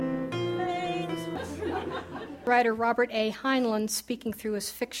Writer Robert A. Heinlein, speaking through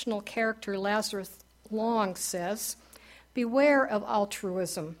his fictional character Lazarus Long, says, "Beware of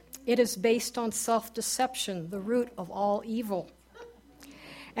altruism. It is based on self-deception, the root of all evil."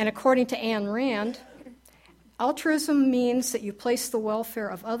 And according to Ayn Rand, altruism means that you place the welfare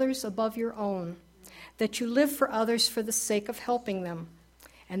of others above your own, that you live for others for the sake of helping them,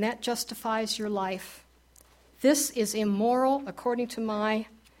 and that justifies your life. This is immoral according to my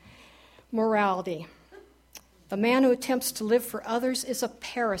morality. The man who attempts to live for others is a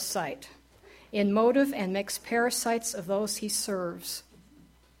parasite in motive and makes parasites of those he serves.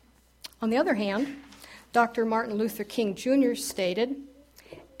 On the other hand, Dr. Martin Luther King Jr. stated,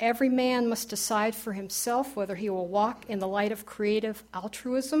 "Every man must decide for himself whether he will walk in the light of creative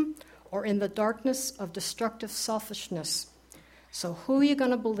altruism or in the darkness of destructive selfishness. So who are you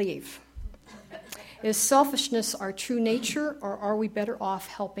going to believe? Is selfishness our true nature, or are we better off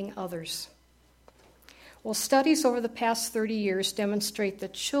helping others?" Well, studies over the past 30 years demonstrate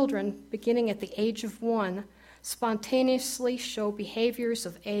that children, beginning at the age of 1, spontaneously show behaviors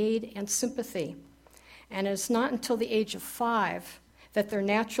of aid and sympathy. And it is not until the age of 5 that their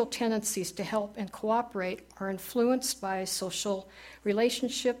natural tendencies to help and cooperate are influenced by social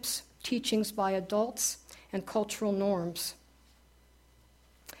relationships, teachings by adults, and cultural norms.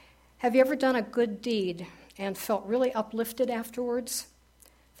 Have you ever done a good deed and felt really uplifted afterwards?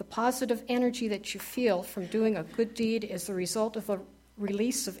 The positive energy that you feel from doing a good deed is the result of a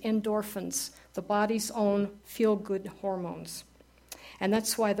release of endorphins, the body's own feel-good hormones. And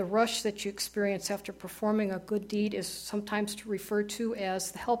that's why the rush that you experience after performing a good deed is sometimes referred to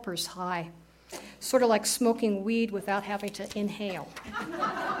as the helper's high, sort of like smoking weed without having to inhale.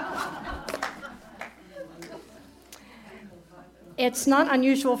 It's not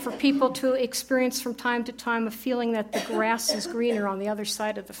unusual for people to experience from time to time a feeling that the grass is greener on the other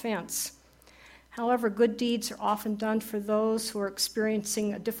side of the fence. However, good deeds are often done for those who are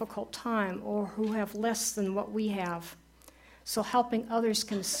experiencing a difficult time or who have less than what we have. So helping others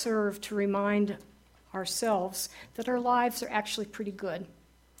can serve to remind ourselves that our lives are actually pretty good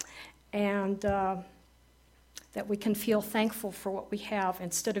and that we can feel thankful for what we have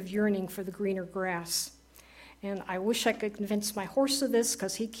instead of yearning for the greener grass. And I wish I could convince my horse of this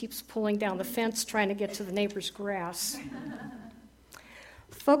because he keeps pulling down the fence trying to get to the neighbor's grass.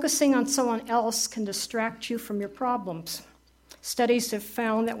 Focusing on someone else can distract you from your problems. Studies have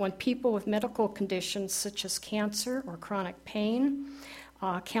found that when people with medical conditions such as cancer or chronic pain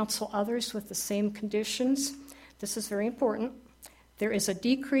counsel others with the same conditions, this is very important, there is a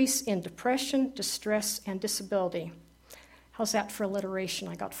decrease in depression, distress, and disability. How's that for alliteration?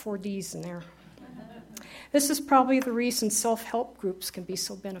 I got 4 Ds in there. This is probably the reason self-help groups can be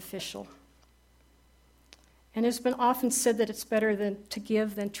so beneficial. And it's been often said that it's better to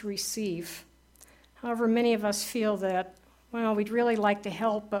give than to receive. However, many of us feel that, well, we'd really like to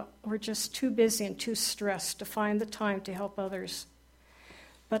help, but we're just too busy and too stressed to find the time to help others.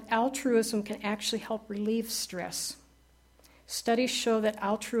 But altruism can actually help relieve stress. Studies show that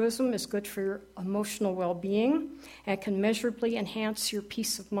altruism is good for your emotional well-being and can measurably enhance your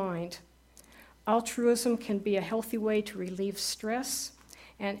peace of mind. Altruism can be a healthy way to relieve stress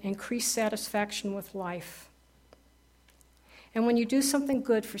and increase satisfaction with life. And when you do something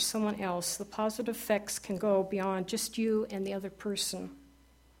good for someone else, the positive effects can go beyond just you and the other person.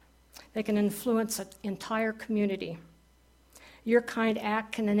 They can influence an entire community. Your kind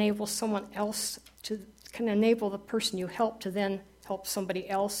act can enable can enable the person you help to then help somebody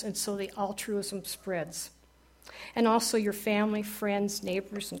else, and so the altruism spreads. And also your family, friends,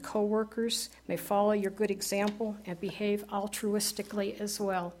 neighbors, and coworkers may follow your good example and behave altruistically as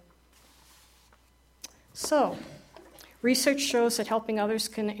well. So, research shows that helping others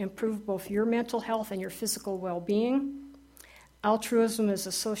can improve both your mental health and your physical well-being. Altruism is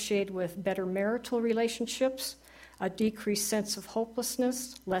associated with better marital relationships, a decreased sense of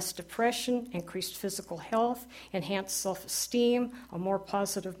hopelessness, less depression, increased physical health, enhanced self-esteem, a more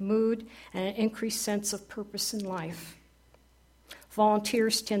positive mood, and an increased sense of purpose in life.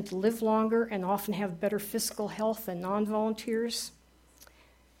 Volunteers tend to live longer and often have better physical health than non-volunteers.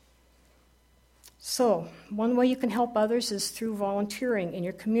 So, one way you can help others is through volunteering in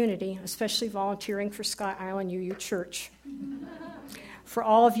your community, especially volunteering for Sky Island UU Church. For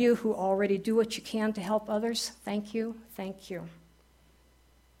all of you who already do what you can to help others, thank you, thank you.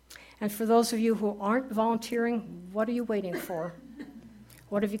 And for those of you who aren't volunteering, what are you waiting for?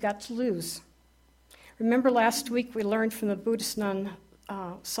 What have you got to lose? Remember last week we learned from the Buddhist nun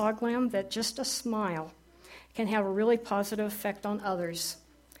Soglam that just a smile can have a really positive effect on others.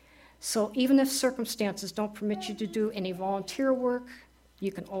 So even if circumstances don't permit you to do any volunteer work,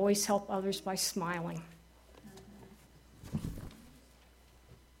 you can always help others by smiling.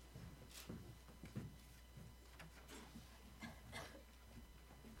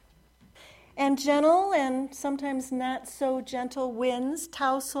 And gentle and sometimes not so gentle winds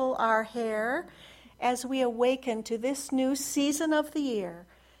tousle our hair as we awaken to this new season of the year.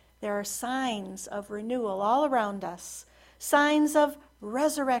 There are signs of renewal all around us, signs of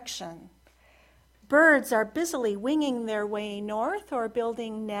resurrection. Birds are busily winging their way north or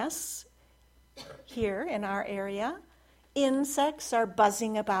building nests here in our area. Insects are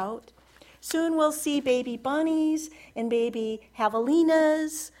buzzing about. Soon we'll see baby bunnies and baby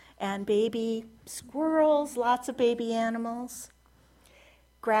javelinas and baby squirrels, lots of baby animals.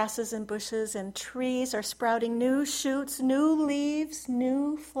 Grasses and bushes and trees are sprouting new shoots, new leaves,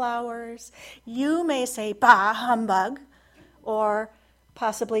 new flowers. You may say, bah, humbug, or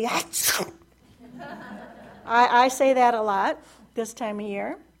possibly, I say that a lot this time of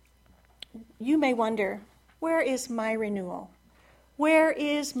year. You may wonder, where is my renewal? Where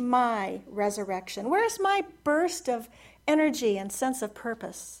is my resurrection? Where is my burst of energy and sense of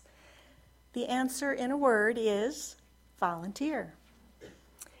purpose? The answer in a word is volunteer.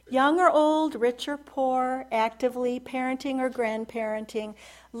 Young or old, rich or poor, actively parenting or grandparenting,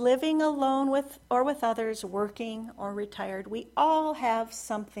 living alone with or with others, working or retired, we all have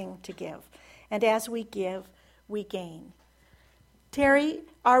something to give. And as we give, we gain. Terry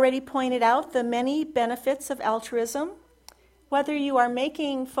already pointed out the many benefits of altruism. Whether you are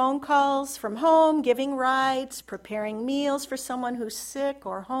making phone calls from home, giving rides, preparing meals for someone who's sick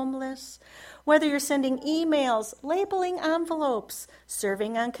or homeless, whether you're sending emails, labeling envelopes,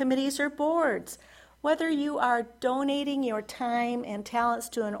 serving on committees or boards, whether you are donating your time and talents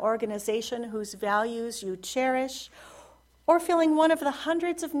to an organization whose values you cherish, or filling one of the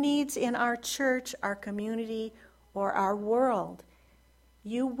hundreds of needs in our church, our community, or our world,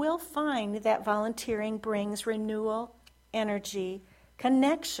 you will find that volunteering brings renewal, energy,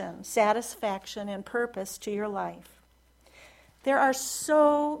 connection, satisfaction, and purpose to your life. There are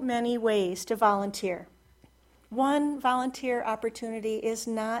so many ways to volunteer. One volunteer opportunity is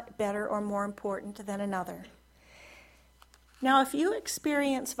not better or more important than another. Now, if you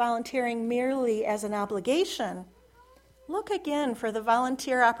experience volunteering merely as an obligation, look again for the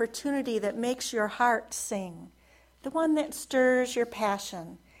volunteer opportunity that makes your heart sing, the one that stirs your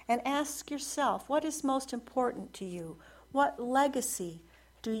passion, and ask yourself, what is most important to you? What legacy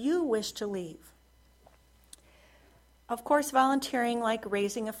do you wish to leave? Of course, volunteering like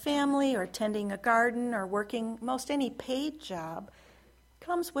raising a family or tending a garden or working most any paid job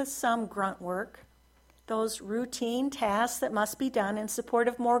comes with some grunt work, those routine tasks that must be done in support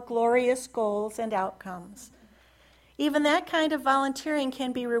of more glorious goals and outcomes. Even that kind of volunteering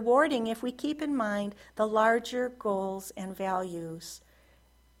can be rewarding if we keep in mind the larger goals and values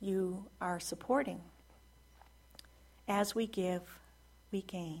you are supporting. As we give, we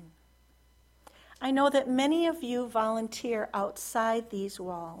gain. I know that many of you volunteer outside these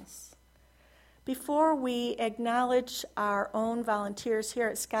walls. Before we acknowledge our own volunteers here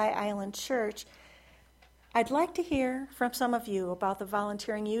at Sky Island Church, I'd like to hear from some of you about the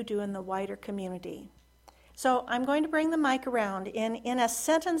volunteering you do in the wider community. So I'm going to bring the mic around. In a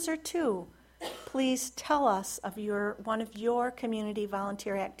sentence or two, please tell us of one of your community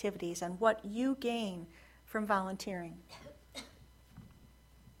volunteer activities and what you gain from volunteering.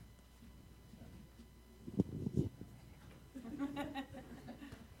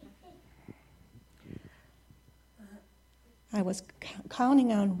 I was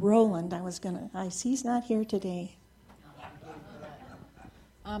counting on Roland. He's not here today.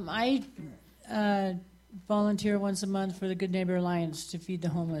 I volunteer once a month for the Good Neighbor Alliance to feed the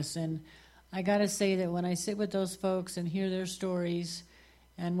homeless. And I got to say that when I sit with those folks and hear their stories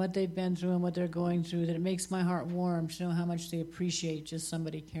and what they've been through and what they're going through, that it makes my heart warm to know how much they appreciate just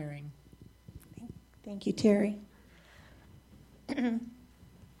somebody caring. Thank you, Terry.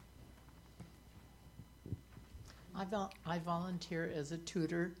 I volunteer as a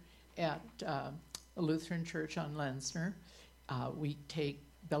tutor at a Lutheran church on Lenzner. We take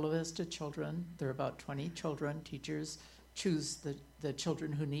Bella Vista children. There are about 20 children. Teachers choose the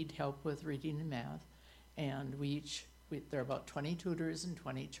children who need help with reading and math. And there are about 20 tutors and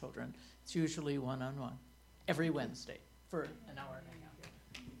 20 children. It's usually one-on-one every Wednesday for an hour and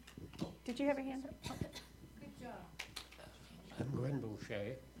a half. Did you have your hand up? Good job. I'm Gwen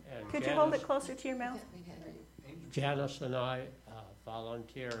Boucher. And Could you hold it closer to your mouth? Janice and I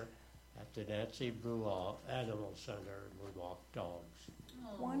volunteer at the Nancy Brewall Animal Center. We walk dogs.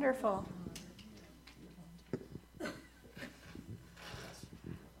 Wonderful.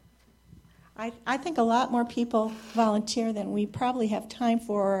 I think a lot more people volunteer than we probably have time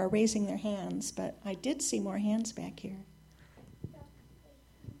for or are raising their hands, but I did see more hands back here.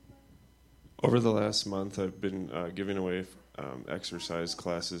 Over the last month, I've been giving away exercise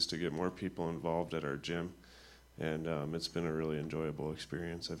classes to get more people involved at our gym. And it's been a really enjoyable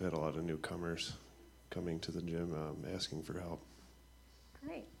experience. I've had a lot of newcomers coming to the gym asking for help.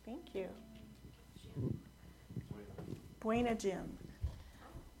 Great, thank you. Buena Gym.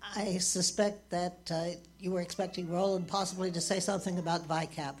 I suspect that you were expecting Roland possibly to say something about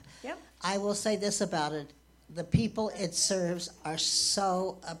VICAP. Yep. I will say this about it. The people it serves are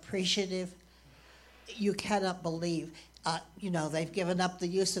so appreciative. You cannot believe. They've given up the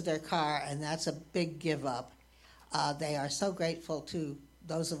use of their car, and that's a big give up. They are so grateful to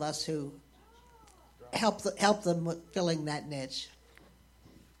those of us who help them with filling that niche.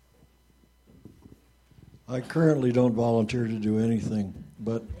 I currently don't volunteer to do anything,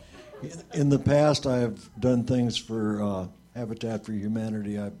 but in the past I have done things for Habitat for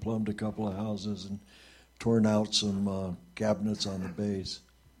Humanity. I plumbed a couple of houses and torn out some cabinets on the base.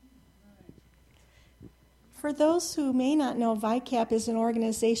 For those who may not know, VICAP is an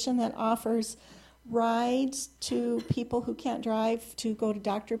organization that offers rides to people who can't drive to go to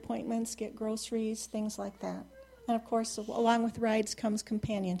doctor appointments, get groceries, things like that. And of course, along with rides comes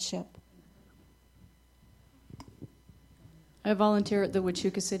companionship. I volunteer at the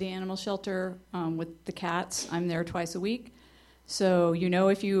Huachuca City Animal Shelter with the cats. I'm there twice a week. So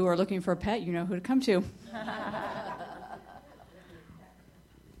if you are looking for a pet, you know who to come to.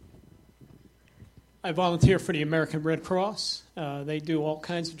 I volunteer for the American Red Cross. They do all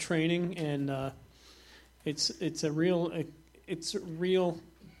kinds of training, and it's a real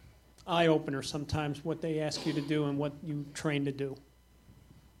eye opener sometimes what they ask you to do and what you train to do.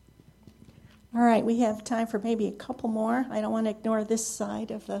 All right, we have time for maybe a couple more. I don't want to ignore this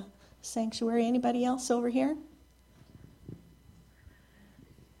side of the sanctuary. Anybody else over here?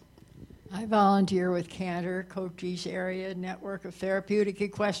 I volunteer with Cantor, Cochise Area Network of Therapeutic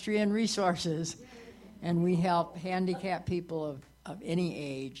Equestrian Resources, and we help handicapped people of any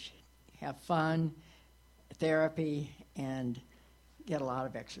age have fun, therapy, and get a lot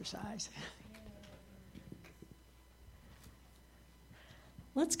of exercise.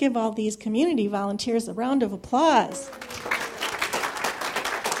 Let's give all these community volunteers a round of applause.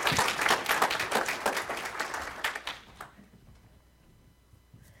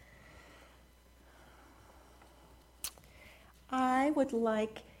 I would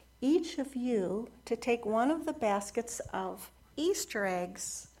like each of you to take one of the baskets of Easter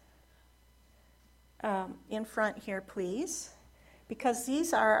eggs in front here, please, because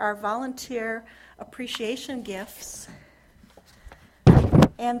these are our volunteer appreciation gifts.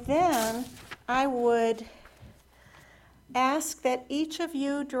 And then I would ask that each of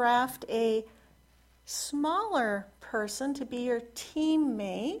you draft a smaller person to be your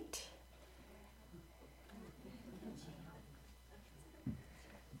teammate.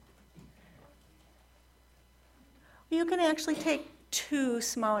 You can actually take two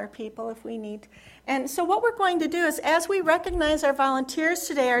smaller people if we need. And so what we're going to do is, as we recognize our volunteers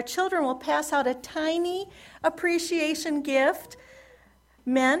today, our children will pass out a tiny appreciation gift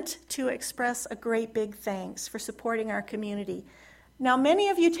meant to express a great big thanks for supporting our community. Now, many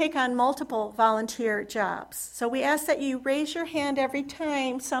of you take on multiple volunteer jobs, so we ask that you raise your hand every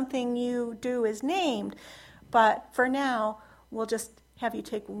time something you do is named, but for now, we'll just have you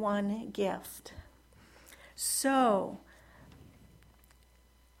take one gift. So,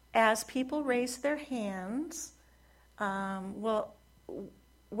 as people raise their hands, we're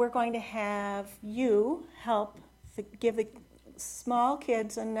going to have you help give the small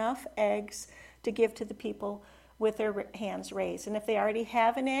kids enough eggs to give to the people with their hands raised. And if they already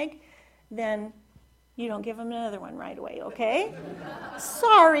have an egg, then you don't give them another one right away, okay?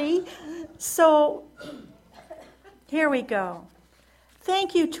 Sorry. So here we go.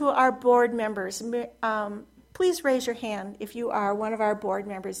 Thank you to our board members. Please raise your hand if you are one of our board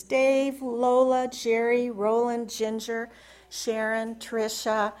members. Dave, Lola, Jerry, Roland, Ginger, Sharon,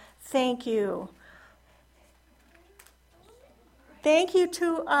 Tricia, thank you. Thank you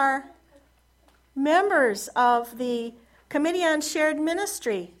to our members of the Committee on Shared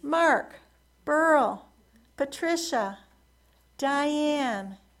Ministry, Mark, Burl, Patricia,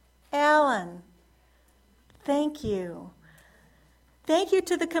 Diane, Alan. Thank you. Thank you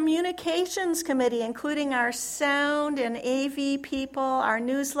to the Communications Committee, including our sound and AV people, our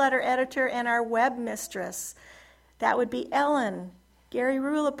newsletter editor, and our web mistress. That would be Ellen, Gary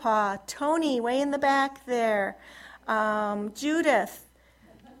Rulapaw, Tony, way in the back there, Judith.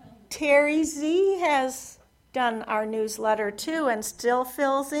 Terry Z has done our newsletter too and still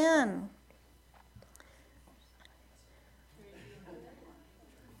fills in.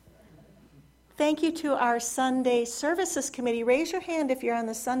 Thank you to our Sunday Services Committee. Raise your hand if you're on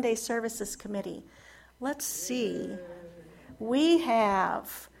the Sunday Services Committee. Let's see. we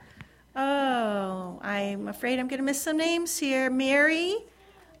have, I'm afraid I'm going to miss some names here. Mary,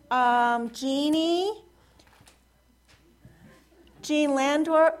 Jeannie, Jean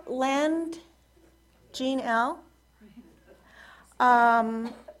Jean L.,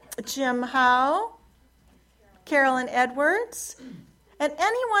 Jim Howe, Carolyn Edwards, and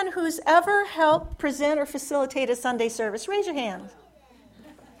anyone who's ever helped present or facilitate a Sunday service. Raise your hand.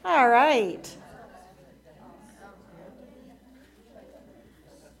 All right.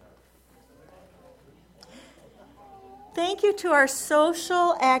 Thank you to our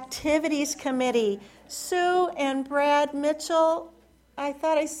Social Activities Committee, Sue and Brad Mitchell. I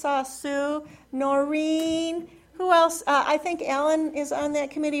thought I saw Sue, Noreen. Who else? I think Ellen is on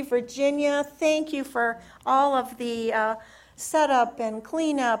that committee. Virginia. Thank you for all of the setup and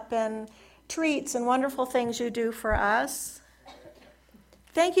cleanup and treats and wonderful things you do for us.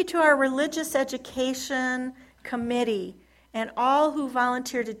 Thank you to our Religious Education Committee and all who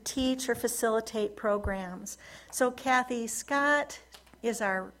volunteer to teach or facilitate programs. So Kathy Scott is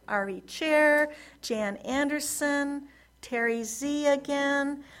our RE chair, Jan Anderson, Terry Z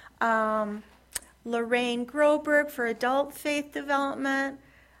again, Lorraine Groberg for adult faith development.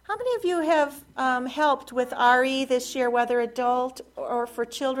 How many of you have helped with RE this year, whether adult or for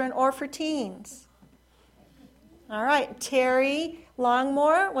children or for teens? All right, Terry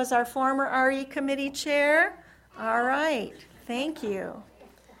Longmore was our former RE committee chair. All right, thank you.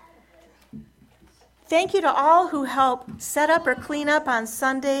 Thank you to all who help set up or clean up on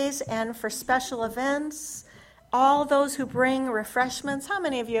Sundays and for special events. All those who bring refreshments. How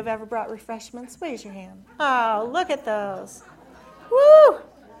many of you have ever brought refreshments? Raise your hand. Oh, look at those. Woo!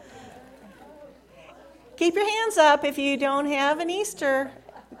 Keep your hands up if you don't have an Easter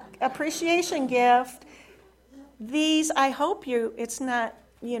appreciation gift. These, I hope it's not,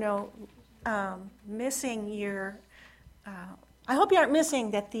 missing your, I hope you aren't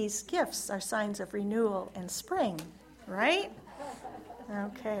missing that these gifts are signs of renewal and spring, right?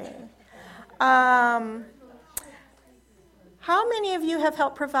 Okay. How many of you have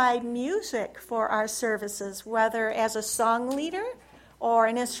helped provide music for our services, whether as a song leader or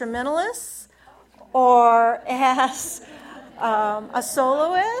an instrumentalist or as a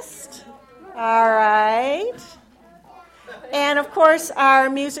soloist? All right. And, of course, our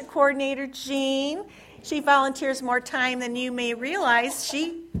music coordinator, Jean. She volunteers more time than you may realize.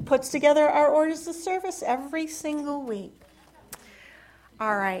 She puts together our orders of service every single week.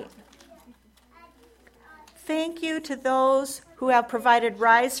 All right. Thank you to those who have provided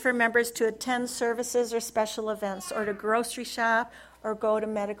rides for members to attend services or special events or to grocery shop or go to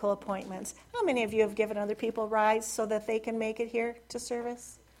medical appointments. How many of you have given other people rides so that they can make it here to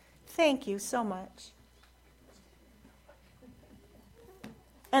service? Thank you so much.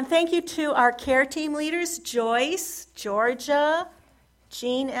 And thank you to our care team leaders, Joyce, Georgia,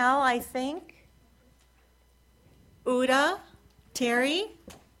 Jean L., I think, Uda, Terry.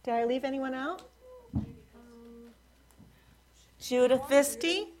 Did I leave anyone out? Judith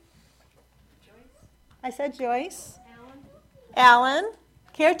Visti. I said Joyce. Alan.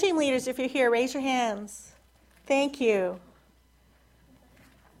 Care team leaders, if you're here, raise your hands. Thank you.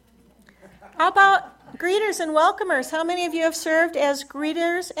 How about greeters and welcomers? How many of you have served as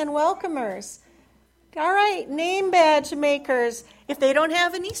greeters and welcomers? All right, name badge makers. If they don't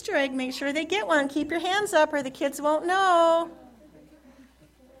have an Easter egg, make sure they get one. Keep your hands up or the kids won't know.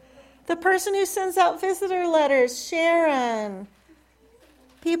 The person who sends out visitor letters, Sharon.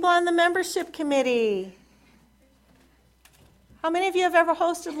 People on the membership committee. How many of you have ever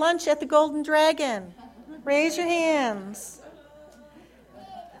hosted lunch at the Golden Dragon? Raise your hands.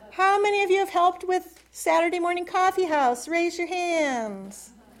 How many of you have helped with Saturday Morning Coffee House? Raise your hands.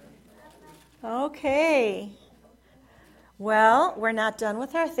 Okay. Well, we're not done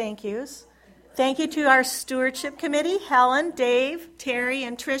with our thank yous. Thank you to our stewardship committee, Helen, Dave, Terry,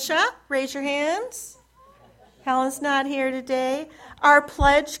 and Tricia. Raise your hands. Helen's not here today. Our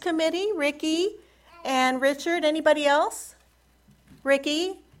pledge committee, Ricky and Richard. Anybody else?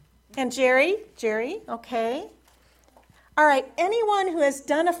 Ricky and Jerry. Jerry, okay. All right, anyone who has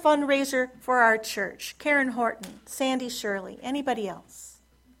done a fundraiser for our church. Karen Horton, Sandy Shirley. Anybody else?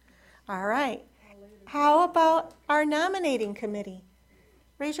 All right. How about our nominating committee?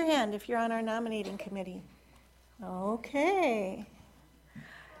 Raise your hand if you're on our nominating committee. Okay.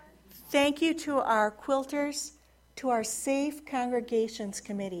 Thank you to our quilters, to our Safe Congregations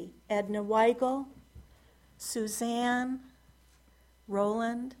Committee, Edna Weigel, Suzanne,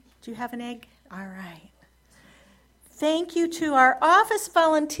 Roland. Do you have an egg? All right. Thank you to our office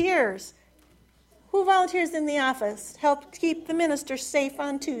volunteers. Who volunteers in the office? Help keep the minister safe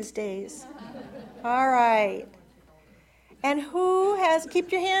on Tuesdays. All right. And who has,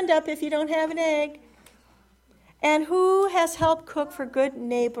 keep your hand up if you don't have an egg. And who has helped cook for Good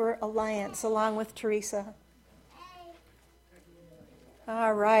Neighbor Alliance along with Teresa?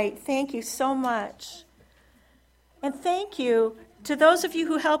 All right, thank you so much. And thank you to those of you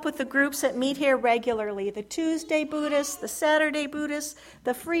who help with the groups that meet here regularly, the Tuesday Buddhists, the Saturday Buddhists,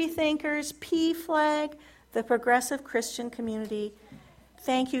 the Free Thinkers, PFLAG, the Progressive Christian Community.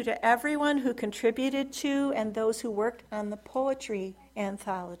 Thank you to everyone who contributed to and those who worked on the poetry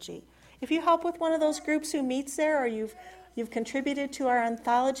anthology. If you help with one of those groups who meets there or you've contributed to our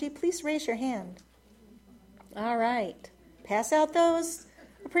anthology, please raise your hand. All right. Pass out those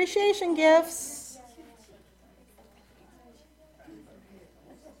appreciation gifts.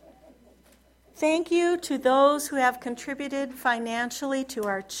 Thank you to those who have contributed financially to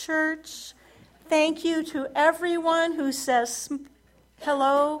our church. Thank you to everyone who says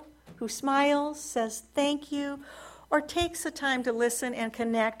hello, who smiles, says thank you, or takes the time to listen and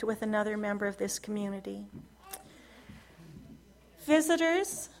connect with another member of this community.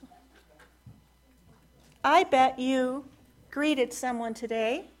 Visitors, I bet you greeted someone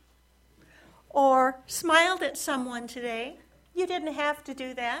today or smiled at someone today. You didn't have to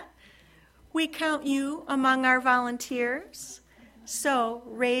do that. We count you among our volunteers. So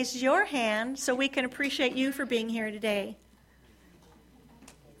raise your hand so we can appreciate you for being here today.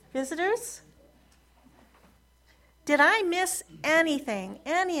 Visitors? Did I miss anything,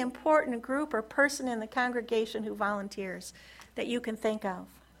 any important group or person in the congregation who volunteers that you can think of?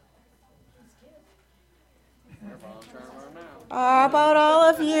 How about all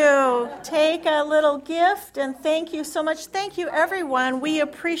of you? Take a little gift and thank you so much. Thank you, everyone. We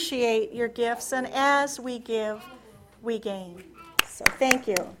appreciate your gifts, and as we give, we gain. So thank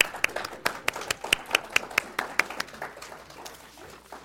you.